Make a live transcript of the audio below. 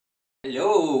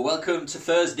Hello, welcome to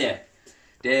Thursday,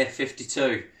 day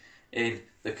 52 in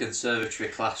the conservatory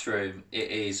classroom.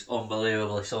 It is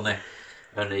unbelievably sunny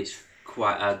and it's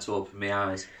quite hard to open my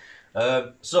eyes.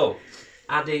 So,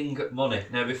 adding money.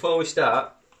 Now before we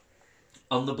start,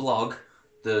 on the blog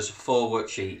there's 4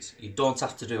 worksheets. You don't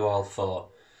have to do all 4.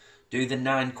 Do the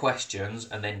 9 questions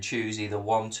and then choose either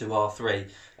 1, 2 or 3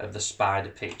 of the spider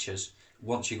pictures.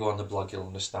 Once you go on the blog, you'll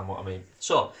understand what I mean.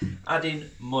 So,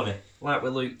 adding money, like we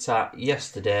looked at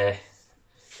yesterday.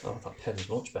 Oh, that pen's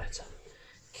much better.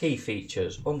 Key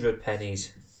features: 100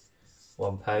 pennies,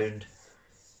 £1,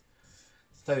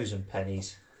 1,000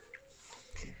 pennies,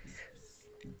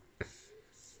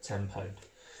 £10.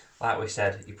 Like we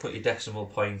said, you put your decimal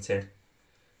point in.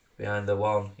 Behind the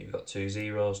 1, you've got 2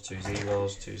 zeros, 2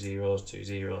 zeros, 2 zeros, 2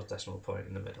 zeros, decimal point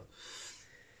in the middle.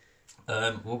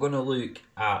 We're going to look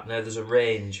at, now there's a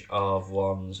range of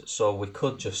ones, so we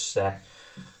could just say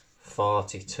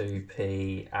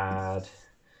 42p add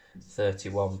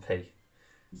 31p.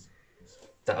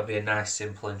 That would be a nice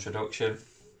simple introduction.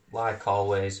 Like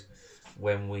always,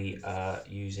 when we are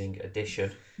using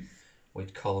addition,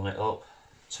 we'd column it up.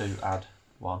 2 add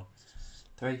 1,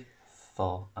 3,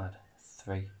 4 add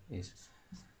 3 is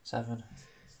 7,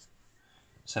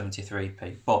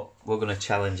 73p. But we're going to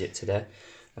challenge it today.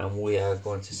 And we are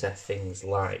going to set things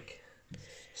like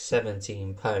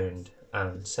 £17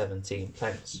 and 17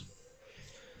 pence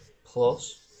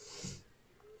plus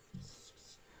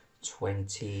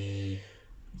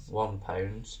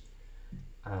 £21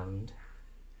 and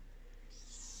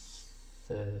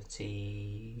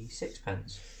 36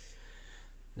 pence.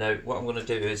 Now what I'm going to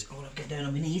do is I'm going to get down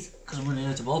on my knees because I'm running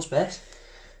out of board space.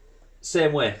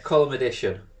 Same way, column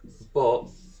addition, but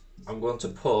I'm going to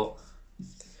put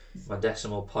my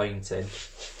decimal point in,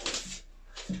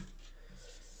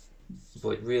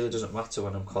 but it really doesn't matter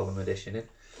when I'm column additioning.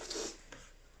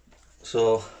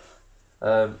 So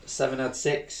 7 add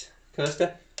 6, Kirsty?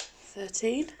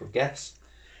 13. Good guess.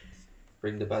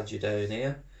 Bring the badger down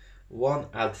here. 1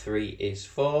 add 3 is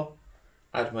 4.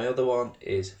 Add my other one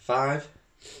is 5.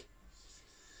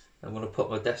 I'm going to put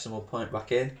my decimal point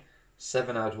back in.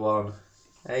 7 add 1,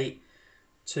 8.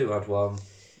 2 add 1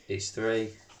 is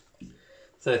 3.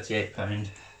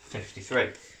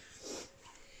 £38.53.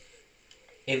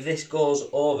 If this goes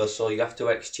over, so you have to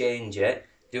exchange it,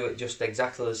 do it just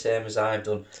exactly the same as I've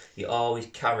done. You're always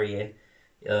carrying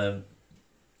along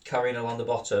the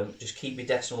bottom. Just keep your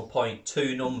decimal point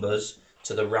 2 numbers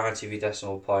to the right of your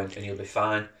decimal point and you'll be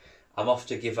fine. I'm off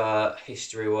to give our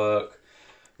history work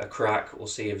a crack. We'll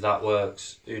see if that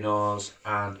works. Who knows?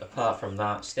 And apart from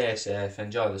that, stay safe,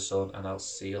 enjoy the sun, and I'll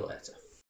see you later.